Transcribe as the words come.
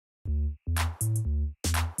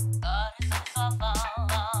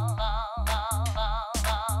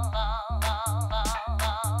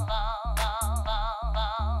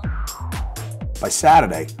By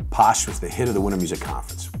Saturday, Posh was the hit of the Winter Music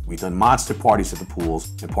Conference. We've done monster parties at the pools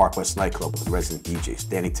and Park West nightclub with resident DJs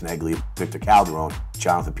Danny Teneglia, Victor Calderone,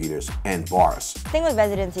 Jonathan Peters, and Boris. The thing with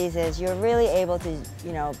residencies is you're really able to,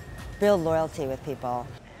 build loyalty with people.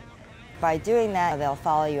 By doing that, they'll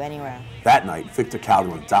follow you anywhere. That night, Victor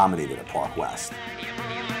Calderone dominated at Park West.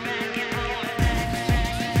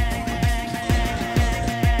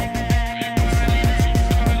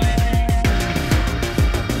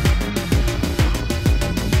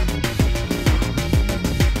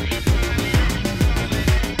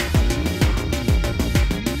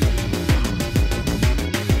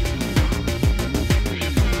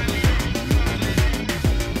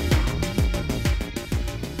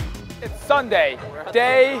 Sunday,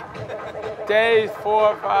 day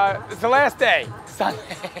 4, 5, it's the last day,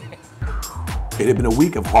 Sunday. It had been a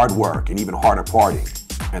week of hard work and even harder partying,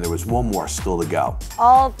 and there was one more still to go.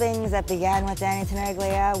 All things that began with Danny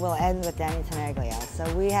Teneglia will end with Danny Teneglia.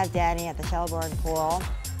 So we have Danny at the Shelbourne pool.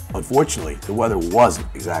 Unfortunately, the weather wasn't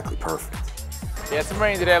exactly perfect. We had some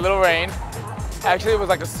rain today, a little rain. Actually, it was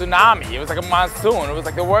like a tsunami. It was like a monsoon. It was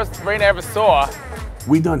like the worst rain I ever saw.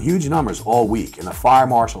 We'd done huge numbers all week, and the fire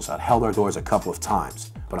marshals had held our doors a couple of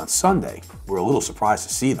times. But on Sunday, we were a little surprised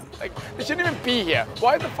to see them. Like, they shouldn't even be here.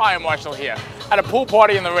 Why is the fire marshal here at a pool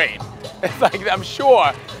party in the rain? It's like, I'm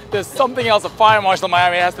sure there's something else a fire marshal in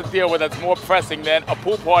Miami has to deal with that's more pressing than a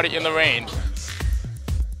pool party in the rain.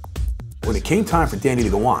 When it came time for Danny to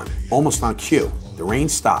go on, almost on cue, the rain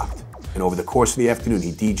stopped, and over the course of the afternoon,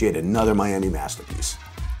 he DJ'd another Miami masterpiece.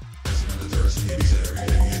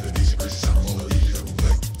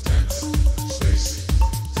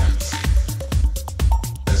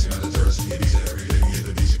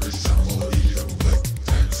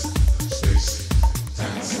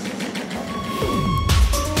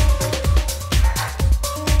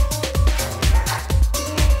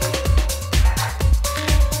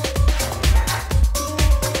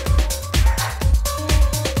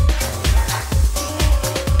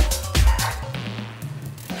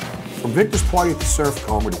 From Victor's party at the Surf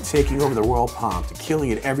Coma to taking over the Royal Palm to killing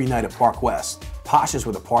it every night at Park West, Pasha's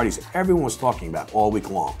were the parties that everyone was talking about all week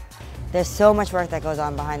long. There's so much work that goes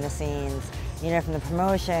on behind the scenes, from the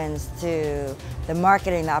promotions to the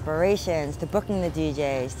marketing, the operations, to booking the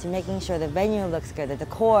DJs, to making sure the venue looks good, the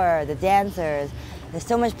decor, the dancers. There's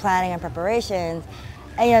so much planning and preparations.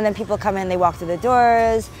 And then people come in, they walk through the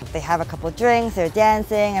doors, they have a couple drinks, they're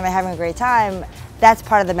dancing, and they're having a great time. That's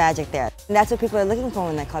part of the magic there. And that's what people are looking for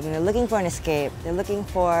when they're clubbing. They're looking for an escape. They're looking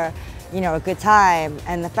for, a good time.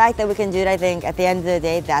 And the fact that we can do it, I think, at the end of the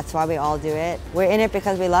day, that's why we all do it. We're in it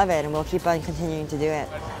because we love it, and we'll keep on continuing to do it.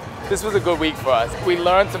 This was a good week for us. We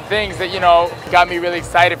learned some things that, got me really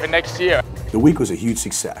excited for next year. The week was a huge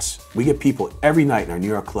success. We get people every night in our New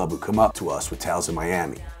York club who come up to us with tales in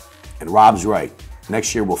Miami. And Rob's right.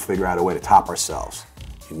 Next year, we'll figure out a way to top ourselves.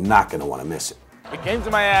 You're not going to want to miss it. We came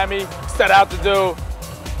to Miami, set out to do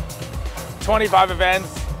 25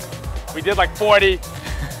 events. We did like 40.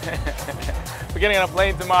 We're getting on a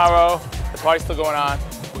plane tomorrow. The party's still going on.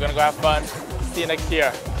 We're going to go have fun. See you next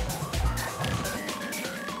year.